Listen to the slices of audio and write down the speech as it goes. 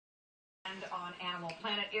on Animal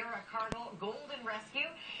Planet, Iraandtoby Golden Rescue.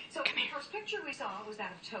 So the first picture we saw was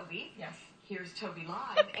that of Toby. Yes. Here's Toby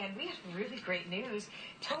live, and we have really great news.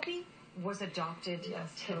 Toby was adopted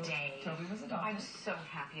today. Toby was adopted. I'm so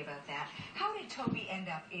happy about that. How did Toby end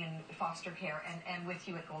up in foster care and with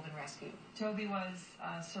you at Golden Rescue? Toby was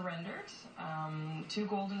surrendered to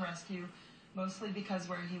Golden Rescue, mostly because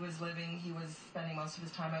where he was living, he was spending most of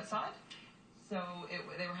his time outside. So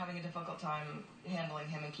they were having a difficult time handling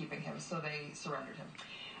him and keeping him, so they surrendered him.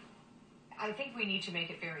 I think we need to make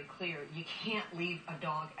it very clear, you can't leave a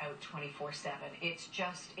dog out 24/7. It's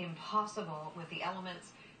just impossible with the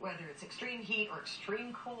elements, whether it's extreme heat or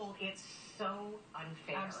extreme cold. It's so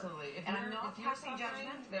unfair. Absolutely. And I'm not passing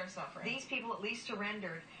judgment. They're suffering. These people at least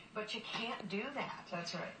surrendered, but you can't do that.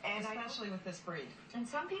 That's right. And especially with this breed. And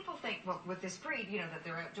some people think, well, with this breed, you know, that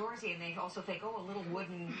they're outdoorsy, and they also think, oh, a little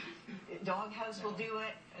wooden doghouse will do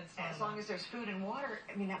it. As long as there's food and water.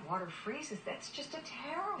 I mean, that water freezes. That's just a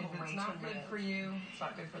terrible way to live. If it's not good for you, it's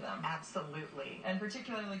not good for them. Absolutely. And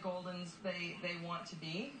particularly Goldens, they want to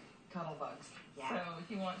be cuddle bugs. Yeah. So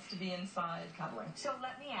he wants to be inside cuddling. So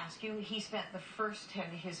let me ask you, he spent the first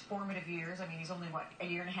his formative years, I mean, he's only, what, a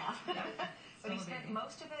year and a half? But he spent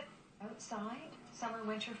most of it outside? Summer,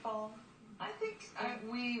 winter, fall? I think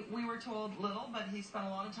we were told little, but he spent a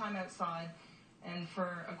lot of time outside. And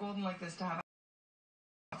for a Golden like this to have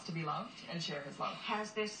to be loved and share his love.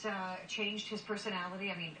 Has this changed his personality?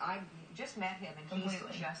 I mean, I just met him, and he's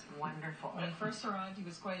just wonderful. When he first arrived, he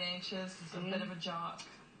was quite anxious. He's a bit of a jock,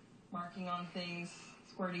 marking on things,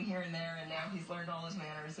 squirting here and there, and now he's learned all his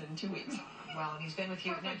manners in 2 weeks. Well, and he's been with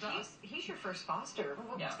you. Now, he's your first foster.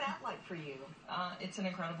 What was that like for you? It's an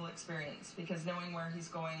incredible experience, because knowing where he's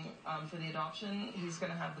going for the adoption, he's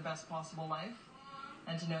going to have the best possible life.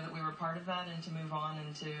 And to know that we were part of that, and to move on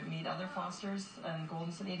and to meet other fosters and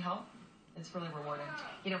Goldens that need help, it's really rewarding.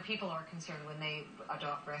 You know, people are concerned when they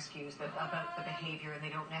adopt rescues about the behavior, and they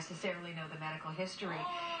don't necessarily know the medical history.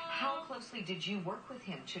 How closely did you work with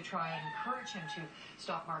him to try and encourage him to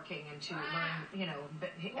stop marking and to learn, you know,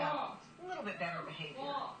 a little bit better behavior?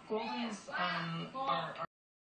 Goldens are